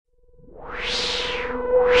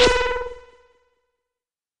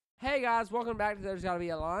Hey guys, welcome back to There's Gotta Be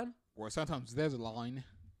a Line. Or sometimes there's a line.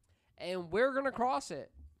 And we're going to cross it.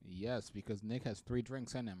 Yes, because Nick has 3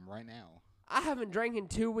 drinks in him right now. I haven't drank in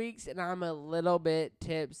 2 weeks and I'm a little bit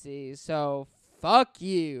tipsy, so fuck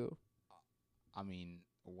you. I mean,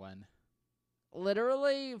 when?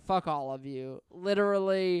 Literally, fuck all of you.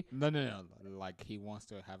 Literally. No. Like, he wants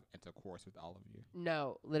to have intercourse with all of you.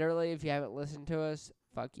 No, literally, if you haven't listened to us,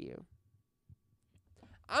 fuck you.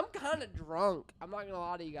 I'm kind of drunk. I'm not going to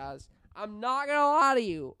lie to you guys. I'm not going to lie to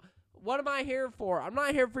you. What am I here for? I'm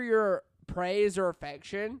not here for your praise or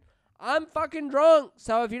affection. I'm fucking drunk.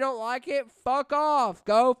 So if you don't like it, fuck off.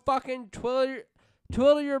 Go fucking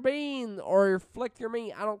twiddle your bean or flick your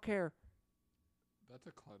meat. I don't care. That's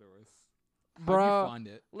a clitoris. Bro, how'd you find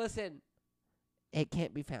it? Listen, it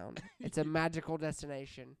can't be found. It's a magical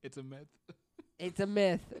destination. It's a myth. It's a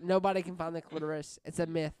myth. Nobody can find the clitoris. It's a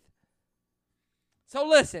myth. So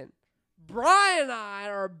listen, Brian and I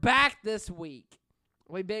are back this week.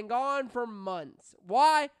 We've been gone for months.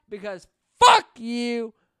 Why? Because fuck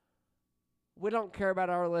you. We don't care about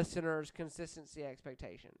our listeners' consistency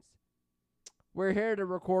expectations. We're here to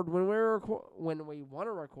record when we want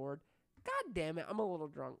to record. God damn it, I'm a little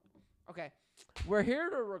drunk. Okay. We're here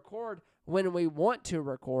to record when we want to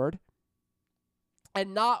record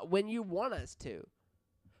and not when you want us to.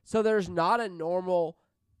 So there's not a normal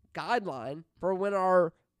guideline for when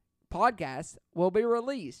our podcast will be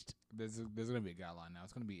released. There's going to be a guideline now.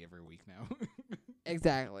 It's going to be every week now.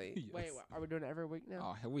 Exactly. Yes. Wait, what, are we doing it every week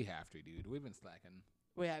now? Oh, we have to, dude. We've been slacking.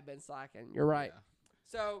 We have been slacking. You're right. Yeah.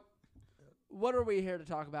 So, what are we here to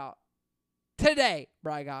talk about today,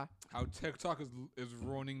 Bry Guy? How TikTok is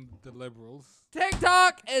ruining the liberals.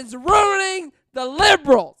 TikTok is ruining the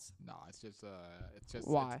liberals. No, it's just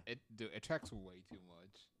Why? It tracks way too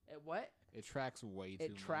much. It what? It tracks way too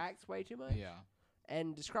much. It tracks way too much? Yeah.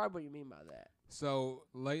 And describe what you mean by that. So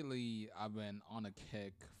lately I've been on a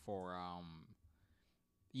kick for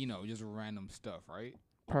just random stuff, right?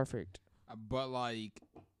 Perfect. But like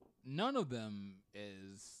none of them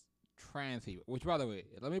is trans people. Which, by the way,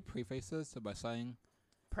 let me preface this by saying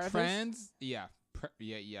Preface? trans. Yeah.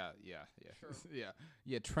 Yeah. Sure.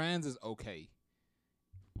 Yeah. Trans is okay,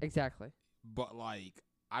 Exactly. but like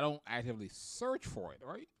I don't actively search for it,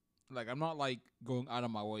 right? Like I'm not like going out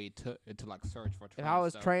of my way to like search for trans. If I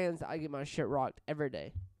was stuff. trans, I'd get my shit rocked every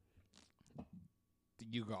day.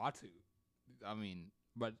 You got to. I mean,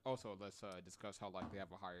 but also let's discuss how like they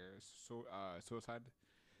have a higher suicide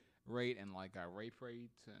rate and like rape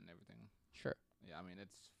rate and everything. Sure. Yeah, I mean it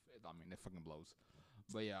fucking blows.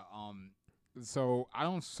 But yeah, so I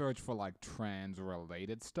don't search for like trans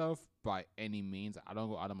related stuff by any means. I don't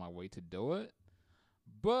go out of my way to do it.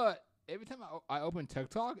 But every time I open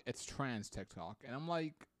TikTok, it's trans TikTok, and I'm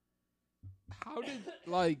like, how did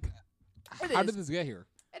this get here?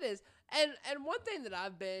 It is. And one thing that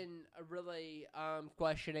I've been really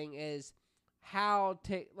questioning is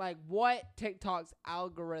what TikTok's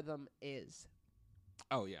algorithm is.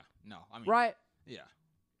 Oh yeah, no, I mean, right? Yeah,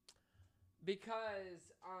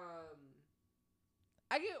 because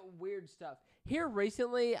I get weird stuff. Here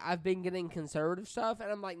recently, I've been getting conservative stuff,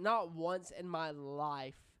 and I'm like, not once in my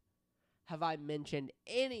life have I mentioned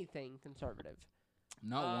anything conservative.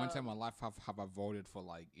 not one time in my life have I voted for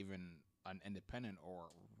like even an independent or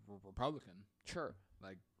Republican. Sure.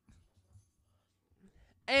 Like,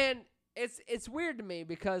 and it's weird to me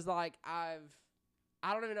because like I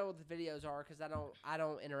don't even know what the videos are because I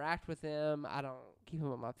don't interact with them. I don't keep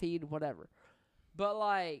them on my feed, whatever. But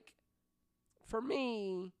like for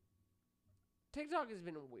me, TikTok has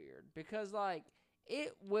been weird because like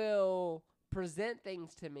it will present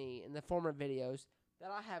things to me in the form of videos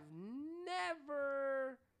that I have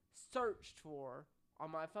never searched for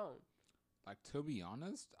on my phone. like to be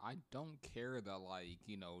honest, I don't care that like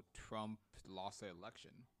Trump lost the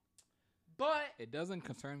election. But It doesn't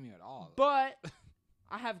concern me at all. But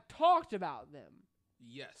I have talked about them.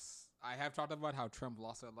 Yes, I have talked about how Trump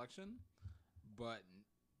lost the election, but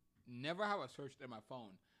never have I searched in my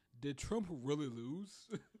phone. Did Trump really lose?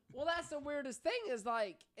 Well, that's the weirdest thing is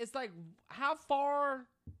like, it's like, how far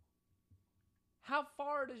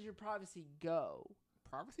does your privacy go?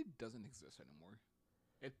 Privacy doesn't exist anymore.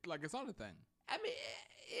 It's not a thing. I mean,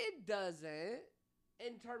 it doesn't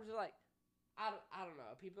in terms of like, I don't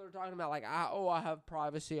know. People are talking about like, I have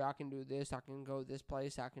privacy. I can do this. I can go this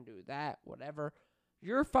place. I can do that, whatever.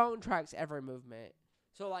 Your phone tracks every movement.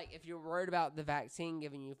 So like, if you're worried about the vaccine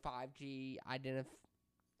giving you 5G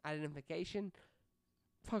identification,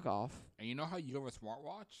 fuck off. And you know how you have a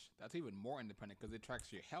smartwatch? That's even more independent because it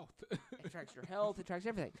tracks your health. It tracks your health. It tracks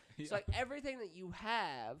everything. Yeah. So like everything that you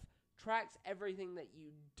have tracks everything that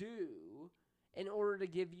you do, in order to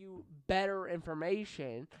give you better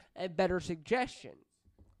information and better suggestions.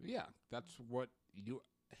 Yeah, that's what you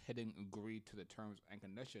hitting agree to the terms and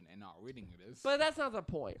condition and not reading it is. But that's not the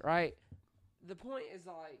point, right? The point is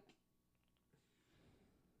like,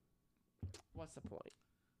 what's the point?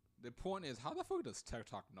 The point is, how the fuck does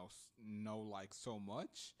TikTok know like so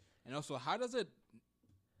much? And also, how does it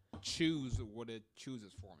choose what it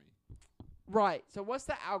chooses for me? Right. So what's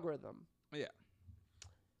the algorithm? Yeah.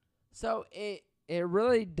 So it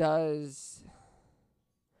really does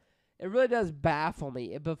baffle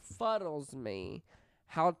me. It befuddles me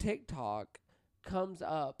how TikTok comes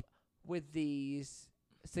up with these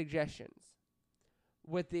suggestions,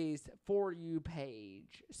 with these For You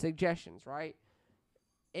page suggestions, right?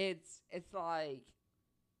 It's like,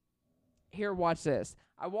 here, watch this.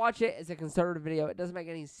 I watch it as a conservative video. It doesn't make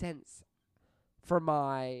any sense for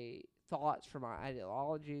my thoughts, for my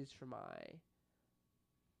ideologies, for my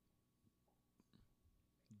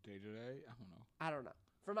day-to-day? I don't know.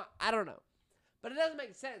 I don't know. But it doesn't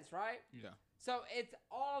make sense, right? Yeah. So it's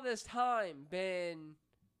all this time been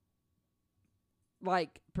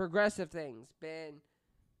like progressive things, been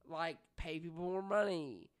like pay people more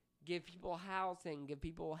money, give people housing, give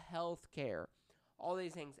people health care, all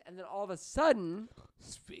these things. And then all of a sudden,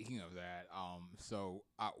 speaking of that, so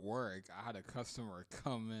at work, I had a customer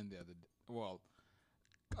come in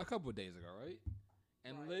a couple of days ago, right?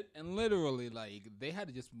 And right. And literally, like, they had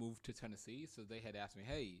to just move to Tennessee, so they had asked me,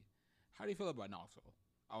 "Hey, how do you feel about Knoxville?"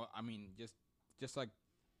 I mean, just like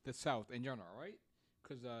the South in general, right?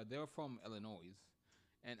 Because they were from Illinois,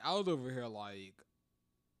 and I was over here like,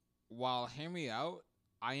 while hear me out,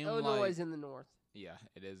 I am Illinois like, is in the north. yeah,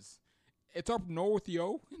 it is. It's up north,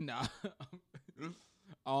 yo. Nah.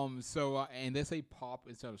 So and they say pop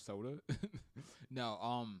instead of soda.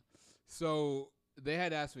 No. So they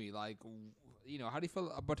had asked me like, how do you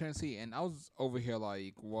feel about Tennessee? And I was over here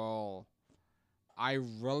like, well, I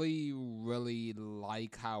really, really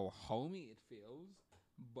like how homey it feels,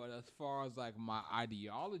 but as far as like my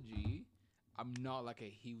ideology, I'm not like a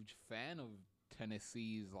huge fan of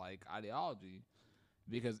Tennessee's like ideology.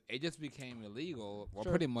 Because it just became illegal, or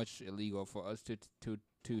Sure. pretty much illegal, for us to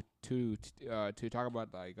talk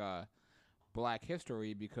about like Black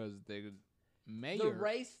history because the mayor. The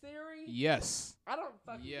race theory? Yes. I don't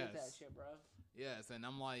fucking Yes. get that shit, bro. Yes, and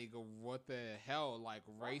I'm like, what the hell? Like,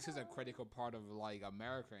 race is a critical part of like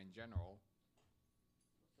America in general.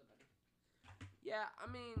 Yeah,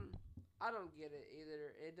 I mean, I don't get it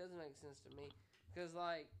either. It doesn't make sense to me. Because,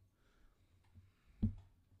 like,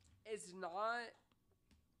 it's not.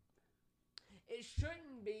 It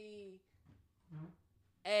shouldn't be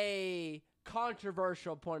a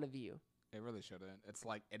controversial point of view. It really shouldn't. It's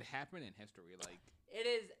like it happened in history. Like it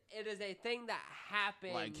is a thing that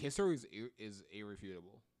happened. Like history is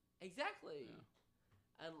irrefutable. Exactly.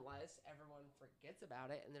 Yeah. Unless everyone forgets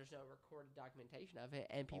about it and there's no recorded documentation of it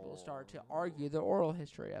and people start to argue the oral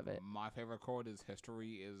history of it. My favorite quote is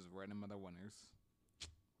history is written by the winners.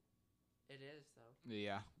 It is, though.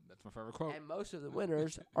 Yeah, that's my favorite quote. And most of the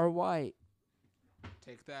winners are white.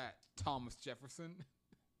 Take that, Thomas Jefferson.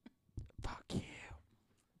 Fuck you.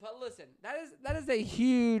 But listen, that is a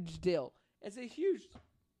huge deal. It's a huge.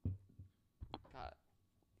 God,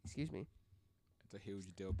 excuse me. It's a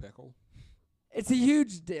huge deal, pickle. It's a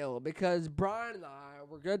huge deal because Brian and I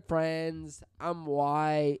were good friends. I'm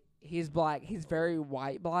white. He's black. He's very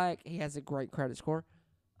white black. He has a great credit score.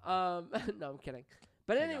 No, I'm kidding.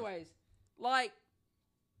 But anyways, like,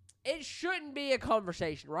 it shouldn't be a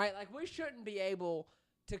conversation, right? Like, we shouldn't be able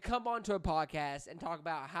to come onto a podcast and talk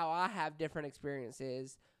about how I have different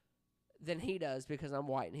experiences than he does because I'm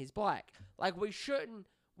white and he's black. Like, we shouldn't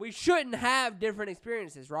have different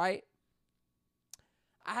experiences, right?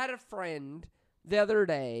 I had a friend the other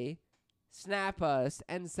day snap us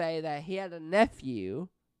and say that he had a nephew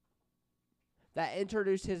that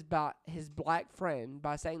introduced his black friend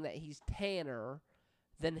by saying that he's tanner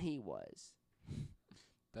than he was.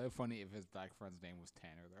 That would be funny if his black friend's name was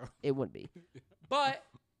Tanner, though. It would be. But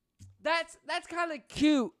that's kind of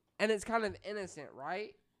cute and it's kind of innocent,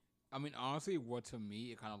 right? I mean, honestly, what to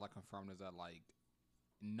me it kind of like confirmed is that like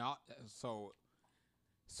not so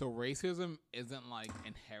racism isn't like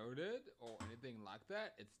inherited or anything like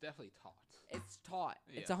that. It's definitely taught. It's taught.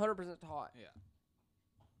 Yeah. It's 100% taught. Yeah.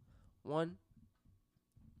 1,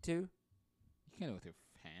 2. You can't do it with your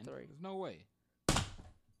hand. 3. There's no way.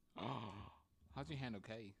 How's your hand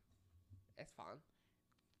okay? It's fine.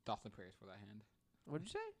 Thoughts and prayers for that hand. What'd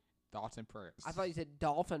you say? Thoughts and prayers. I thought you said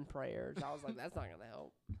dolphin prayers. I was like, that's not going to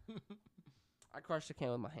help. I crushed the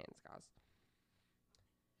can with my hands, guys.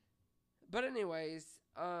 But anyways,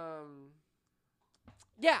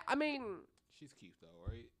 yeah, I mean, She's cute though,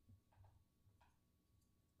 right?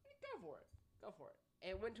 Go for it. Go for it.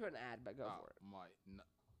 It went to an ad, but go for it.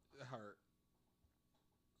 Her.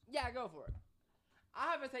 Yeah, go for it.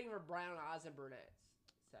 I have a thing for brown eyes and brunettes,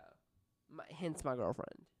 so hence my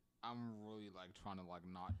girlfriend. I'm really like trying to like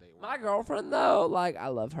not date. My girlfriend though, like I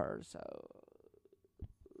love her, so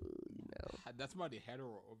you know. That's mighty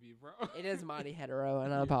hetero of you, bro. It is mighty hetero,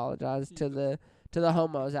 and I apologize to the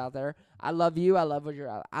homos out there. I love you. I love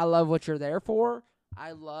what you're there for.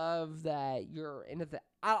 I love that you're into the.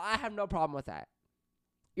 I have no problem with that.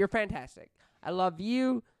 You're fantastic. I love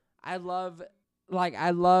you. I love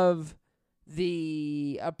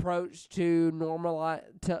the approach to normalize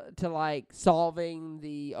to like solving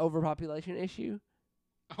the overpopulation issue.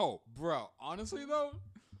 Oh, bro. Honestly though,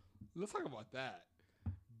 let's talk about that.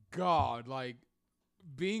 God, like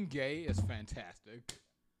being gay is fantastic.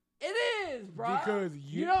 It is, bro. Because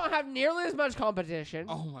you don't have nearly as much competition.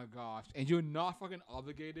 Oh my gosh. And you're not fucking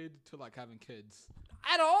obligated to like having kids.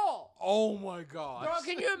 At all. Oh my gosh. Bro,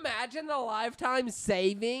 can you imagine the lifetime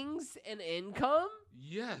savings and income?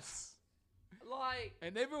 Yes. Like,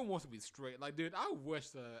 and everyone wants to be straight. Like, dude, I wish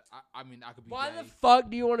that I could be why gay. the fuck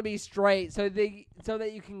do you want to be straight so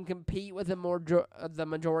that you can compete with the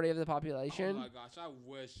majority of the population? Oh my gosh, I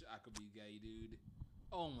wish I could be gay, dude.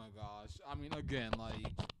 Oh my gosh. I mean, again,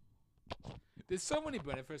 like there's so many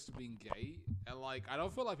benefits to being gay, and like I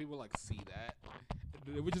don't feel like people like see that.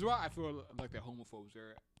 Which is why I feel like they're homophobes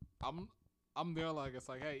there. I'm there like it's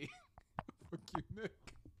like, hey, fuck you, Nick.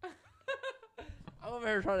 I'm over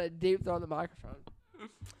here trying to deep throw the microphone.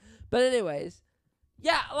 But anyways,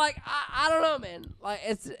 yeah, like I don't know, man. Like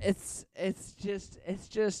it's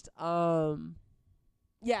just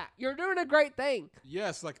yeah, you're doing a great thing.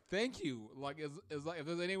 Yes, like thank you. Like is like if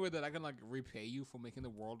there's any way that I can like repay you for making the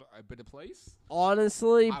world a better place.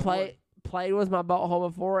 Honestly, played with my butthole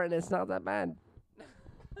before and it's not that bad.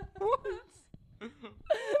 What?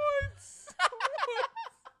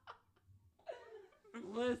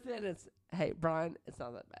 Listen, hey Brian, it's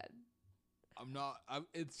not that bad.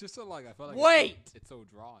 It's just so like I felt like wait, it's so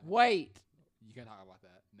dry. Wait, you can't talk about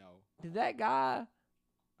that. No. Did that guy?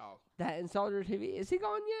 Oh. That installed your TV? Is he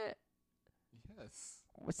gone yet? Yes.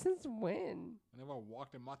 Since when? Whenever I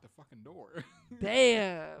walked him out the fucking door.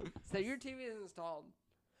 Damn. So your TV is installed.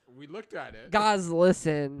 We looked at it. Guys,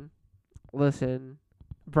 listen.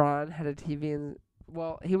 Brian had a TV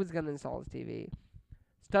he was gonna install his TV.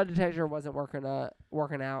 Stud detector wasn't working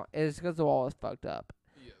out. It's because the wall was fucked up.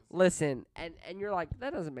 Yes. Listen, and you're like,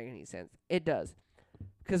 that doesn't make any sense. It does.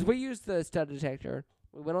 Because we used the stud detector.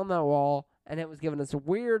 We went on that wall, and it was giving us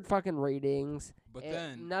weird fucking readings. But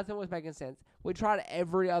then nothing was making sense. We tried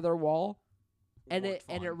every other wall, and it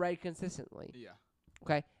fine. read consistently. Yeah.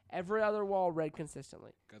 Okay? Every other wall read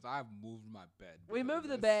consistently. Because I've moved my bed. We moved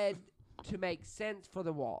the bed to make sense for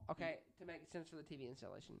the wall. Okay? To make sense for the TV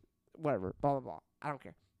installation. Whatever. Blah, blah, blah. I don't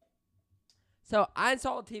care. So I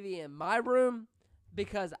installed a TV in my room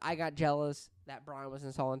because I got jealous that Brian was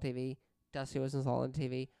installing TV. Dusty was installing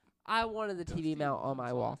TV. I wanted the TV mount on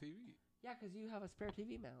my wall. TV. Yeah, because you have a spare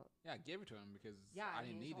TV mount. Yeah, I gave it to him because I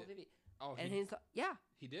didn't need it. TV. Oh, and yeah.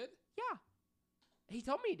 He did? Yeah. He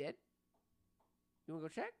told me he did. You want to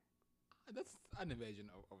go check? That's an invasion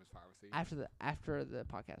of his privacy. After the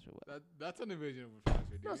podcast we will. That's an invasion of his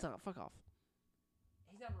privacy. No, it's not. Fuck off.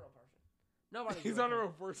 He's not a real person. He's not a real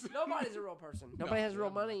person. Nobody's a real person. Nobody has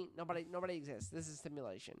real money. Nobody exists. This is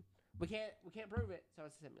simulation. We can't prove it, so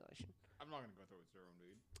it's a simulation. I'm not gonna go through it serum,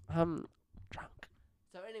 dude. I'm drunk.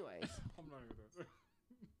 So anyways. I'm not gonna go through it.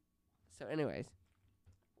 So anyways.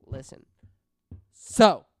 Listen.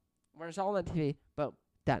 So we're installing the TV. Boom.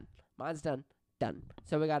 Done. Mine's done. Done.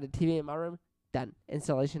 So we got a TV in my room. Done.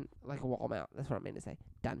 Installation like a wall mount. That's what I mean to say.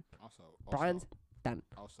 Done. Also Brian's done.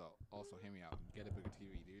 Also, hear me out. Get a bigger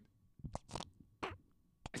TV, dude.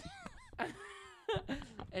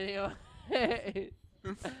 Anyway.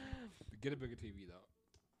 Get a bigger TV though.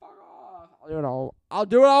 Fuck off. I'll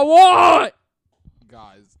do what I want.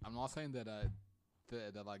 Guys, I'm not saying that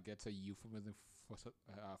that like gets a euphemism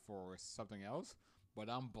for something else, but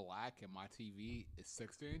I'm black and my TV is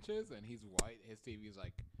 60 inches and he's white. His TV is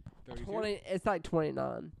like 32. It's like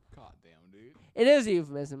 29. God damn, dude. It is a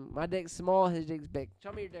euphemism. My dick's small, his dick's big.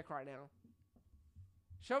 Show me your dick right now.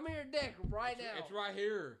 Show me your dick right now. It's right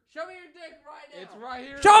here. Show me your dick right now. It's right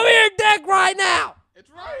here. Show me your dick right now. It's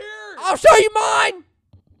right here. I'll show you mine.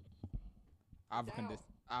 I have a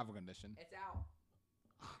condition. It's out.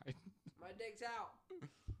 My dick's out.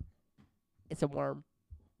 It's a worm.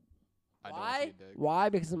 Why? Why?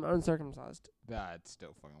 Because I'm uncircumcised. That's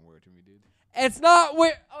still fucking weird to me, dude. It's not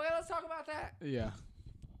weird. Okay, let's talk about that. Yeah.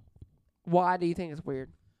 Why do you think it's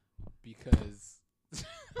weird? because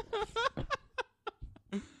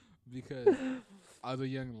because as a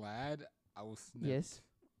young lad, I was snipped. Yes.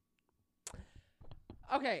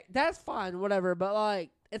 Okay, that's fine, whatever. But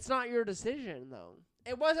like, it's not your decision, though.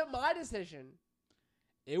 It wasn't my decision.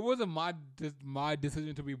 It wasn't my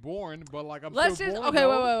decision to be born, but like I'm Let's still just born. okay.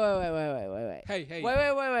 Though. Wait. Hey.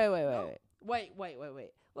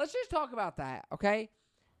 Wait. Let's just talk about that, okay?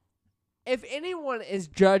 If anyone is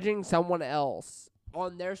judging someone else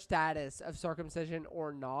on their status of circumcision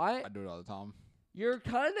or not, I do it all the time. you're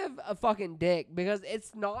kind of a fucking dick because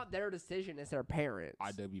it's not their decision, it's their parents.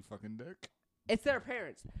 I do be fucking dick. It's their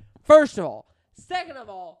parents. First of all. Second of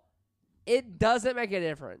all, it doesn't make a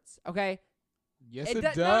difference, okay? Yes, it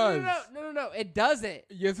does. No, it doesn't.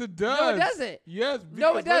 Yes, it does. No, it doesn't. Yes.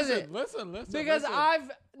 No, it doesn't. Listen. Because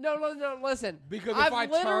listen. Because I've if I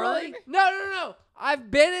literally, turn. No. I've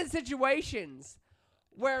been in situations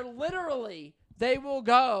where literally they will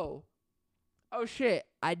go, oh shit,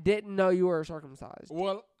 I didn't know you were circumcised.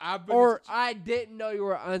 Well, I've been. Or I didn't know you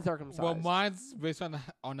were uncircumcised. Well, mine's based on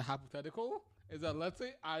the hypothetical. Is that let's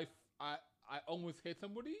say I almost hit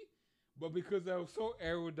somebody, but because I was so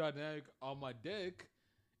aerodynamic on my dick,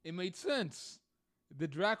 it made sense. The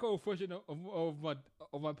Draco version of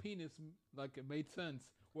my penis, like it made sense.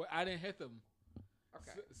 Well, I didn't hit them.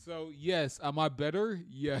 Okay. So yes, am I better?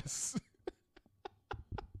 Yes.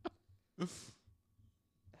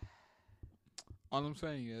 All I'm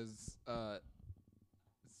saying is,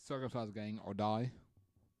 circumcised gang or die.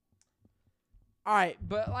 All right,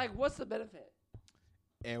 but like, what's the benefit?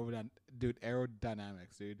 Aerodynamics,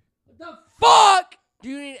 dude. What the fuck do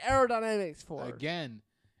you need aerodynamics for? Again,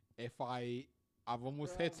 if I've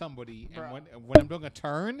almost hit somebody, Bro. and when I'm doing a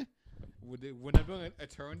turn, when I'm doing a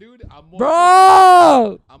turn, dude, I'm more.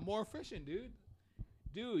 Bro! I'm more efficient, dude.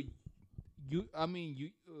 Dude,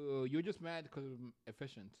 you're just mad because I'm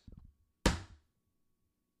efficient.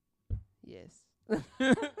 Yes.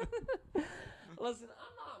 Listen,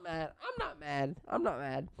 I'm not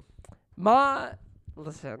mad.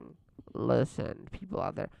 Listen, people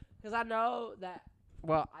out there. Because I know that,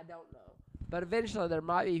 well, I don't know. But eventually there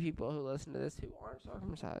might be people who listen to this who aren't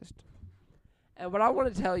circumcised. And what I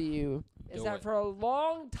want to tell you is that for a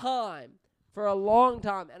long time, and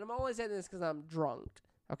I'm only saying this because I'm drunk,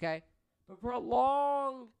 okay? But for a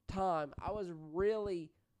long time, I was really,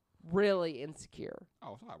 really insecure.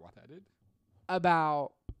 Oh, sorry about that, dude.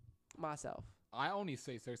 About myself. I only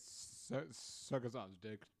say circumcised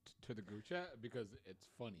dick to the group chat because it's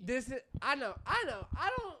funny. I know. I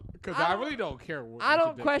don't. Because I really don't care what. I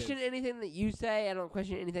don't question anything that you say. I don't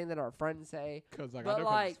question anything that our friends say. Because I know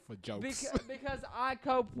it's for jokes. Because I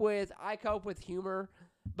cope with humor.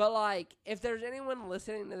 But like, if there's anyone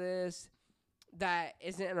listening to this that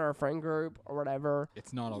isn't in our friend group or whatever,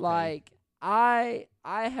 it's not okay. Like, I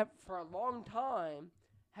have for a long time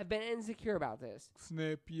have been insecure about this.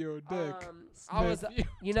 Snip your dick. I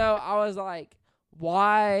was like,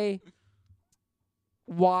 why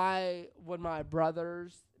would my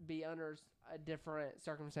brothers be under a different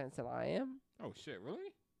circumstance than I am? Oh shit,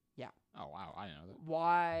 really? Yeah. Oh wow, I didn't know that.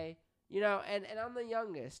 Why? And I'm the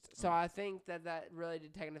youngest, so I think that really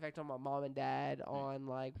did take an effect on my mom and dad on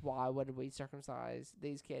like, why would we circumcise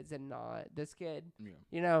these kids and not this kid?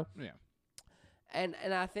 Yeah. Yeah. And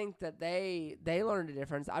I think that they learned a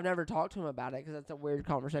difference. I've never talked to them about it because that's a weird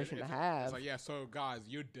conversation to have. It's like, yeah, so guys,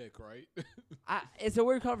 you're dick, right? It's a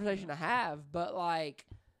weird conversation to have, but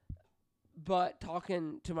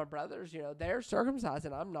talking to my brothers, they're circumcised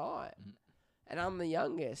and I'm not, and I'm the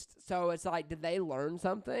youngest. So it's like, did they learn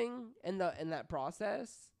something in that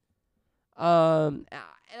process? And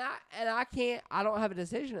I don't have a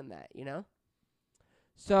decision in that,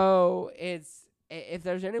 So if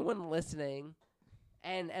there's anyone listening.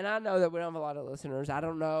 And I know that we don't have a lot of listeners. I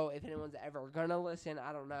don't know if anyone's ever going to listen.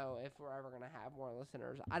 I don't know if we're ever going to have more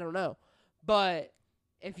listeners. I don't know. But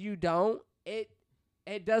if you don't, it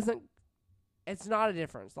doesn't, it's not a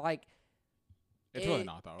difference. Like, it's really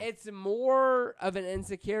not, though. It's more of an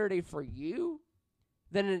insecurity for you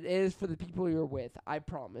than it is for the people you're with. I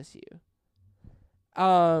promise you.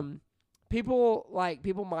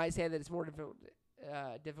 People might say that it's more difficult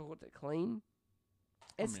to clean.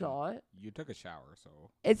 It's not. You took a shower,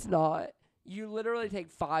 so. It's not. You literally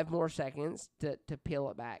take 5 more seconds to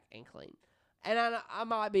peel it back and clean. And I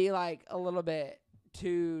might be like a little bit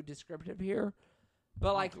too descriptive here,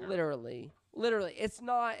 but like literally, it's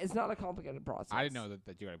not a complicated process. I didn't know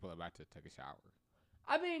that you got to peel it back to take a shower.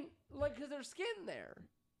 I mean, like, because there's skin there.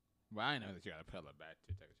 Well, I know that you got to peel it back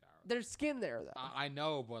to take a shower. There's skin there, though. I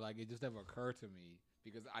know, but like it just never occurred to me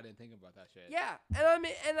because I didn't think about that shit. Yeah, and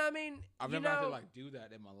I mean, I've never had to like do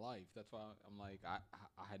that in my life. That's why I'm like, I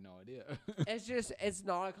had no idea. it's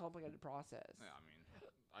not a complicated process. Yeah, I mean,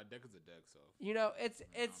 a dick is a dick, so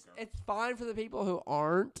It's fine for the people who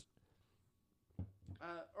aren't,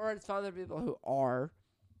 or it's fine for the people who are,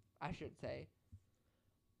 I should say,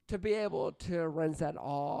 to be able to rinse that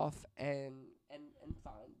off and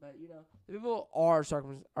fine. But the people who are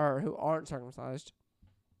or who aren't circumcised,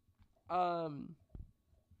 I'm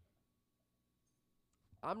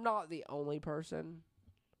not the only person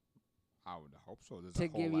I would hope so. There's to a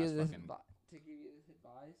whole give you this fucking, to give you this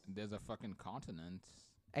advice. there's a fucking continent.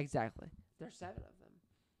 Exactly. There's 7 of them.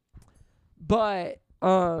 But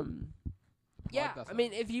yeah, that's I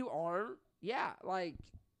mean, if you aren't, yeah, like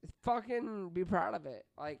fucking be proud of it.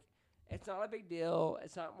 Like, it's not a big deal.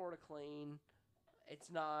 It's not more to clean. It's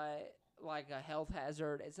not like a health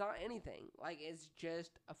hazard. It's not anything. Like, it's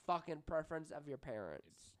just a fucking preference of your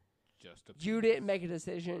parents. It's just a You didn't make a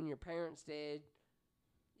decision. Your parents did.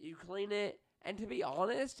 You clean it. And to be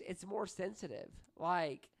honest, it's more sensitive.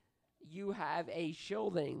 Like, you have a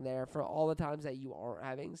shielding there for all the times that you aren't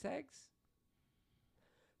having sex.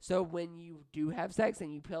 So when you do have sex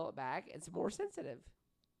and you peel it back, it's more sensitive.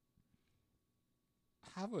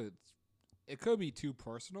 It could be too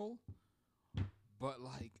personal, but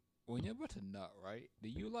like when you're about to nut, right? Do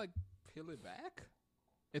you like peel it back?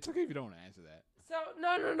 It's okay if you don't answer that. So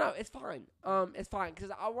no, it's fine. It's fine because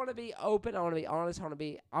I want to be open. I want to be honest.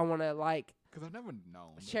 I want to like. Because I've never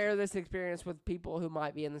known. Share this experience with people who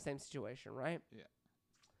might be in the same situation, right? Yeah.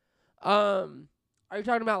 Are you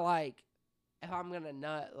talking about like if I'm gonna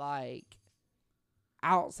nut like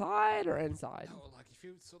outside or inside? No, like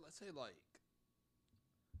let's say like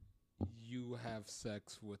you have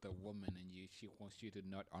sex with a woman and she wants you to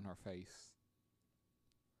nut on her face.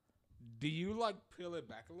 Do you like peel it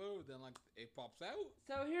back a little, then like it pops out?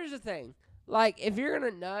 So here's the thing: like if you're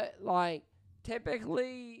gonna nut, like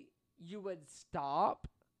typically you would stop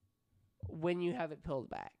when you have it peeled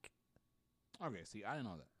back. Okay, see, I didn't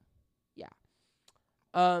know that.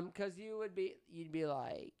 Yeah. Because you'd be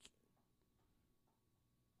like,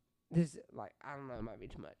 this, like, I don't know, it might be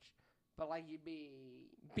too much. But, like, you'd be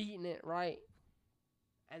beating it, right?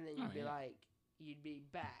 And then you'd be like, you'd be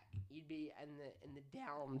back. You'd be in the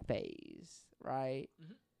down phase, right?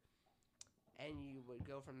 Mm-hmm. And you would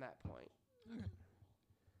go from that point. Okay.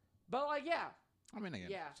 But, like, yeah. I mean, again,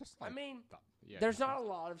 yeah. Just like there's not a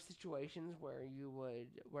lot of situations where you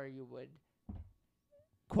would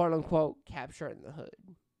quote unquote capture it in the hood.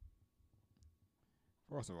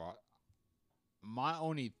 First of all, my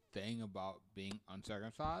only thing about being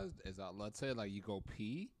uncircumcised is that let's say like you go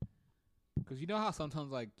pee, because you know how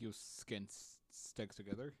sometimes like your skin sticks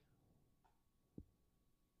together.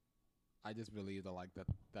 I just believe that like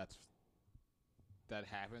that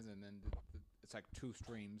happens, and then it's like 2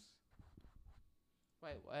 streams.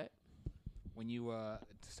 Wait, what? When you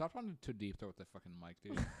stop running too deep though with the fucking mic,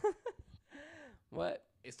 dude. What?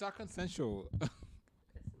 It's not consensual.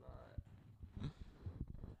 It's not.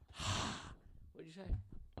 What'd you say?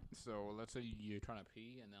 So let's say you're trying to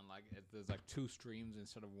pee, and then like there's like 2 streams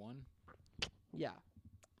instead of 1. Yeah.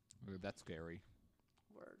 That's scary.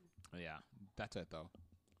 Word. Yeah, that's it though.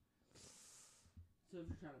 So if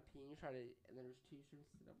you're trying to pee, and there's 2 streams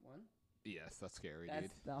instead of 1. Yes, that's scary, dude.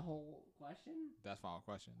 That's the whole question? That's my whole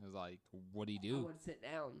question. It's like, what do you do? I would sit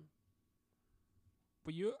down.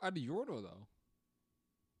 But you're at the urinal, though.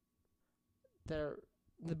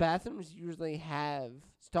 The bathrooms usually have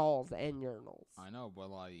stalls and urinals. I know,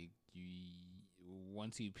 but like,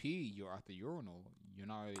 once you pee, you're at the urinal. You're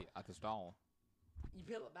not really at the stall. You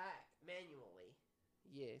peel it back manually.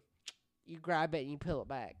 Yeah. You grab it and you peel it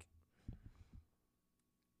back.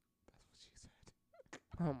 That's what she said.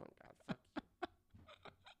 Oh, my God.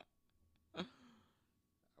 I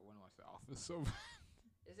want to watch The Office so bad.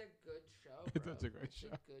 It's a good show, bro. That's a great show.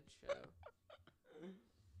 It's a good show.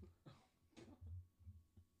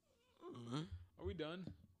 Are we done?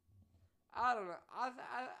 I don't know. I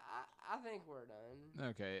think we're done.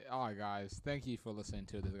 Okay. All right, guys. Thank you for listening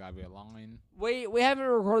to This Gotta Be a Line. We haven't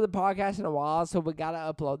recorded the podcast in a while, so we gotta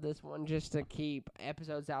upload this one just to keep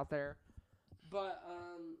episodes out there. But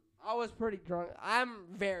I was pretty drunk. I'm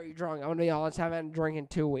very drunk. I'm gonna be honest. I haven't drank in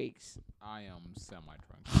 2 weeks. I am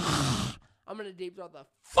semi-drunk. I'm gonna deep throat the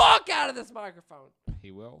fuck out of this microphone.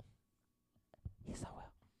 He will. Yes, I will.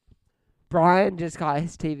 Brian just got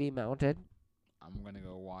his TV mounted. I'm gonna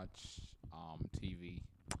go watch TV.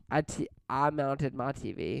 I mounted my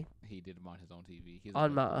TV. He did mount his own TV. He's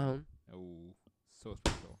on my own. Oh, so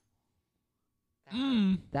special.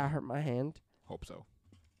 That hurt my hand. Hope so.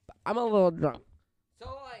 But I'm a little drunk. So,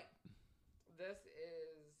 like, this is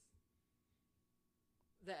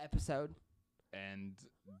the episode. And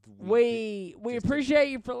We just appreciate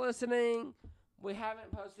you for listening. We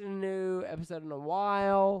haven't posted a new episode in a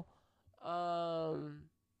while.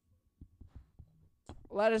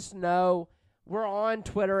 Let us know. We're on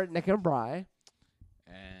Twitter at Nick and Bri.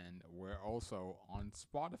 And we're also on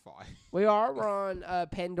Spotify. We're on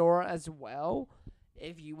Pandora as well.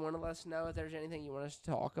 If you want to let us know if there's anything you want us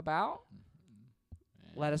to talk about,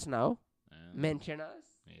 let us know. Mention us.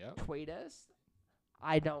 Yep. Tweet us.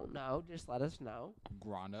 I don't know. Just let us know.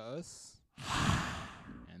 Grind us.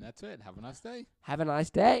 And that's it. Have a nice day. Have a nice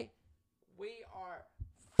day. We are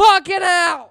fucking out.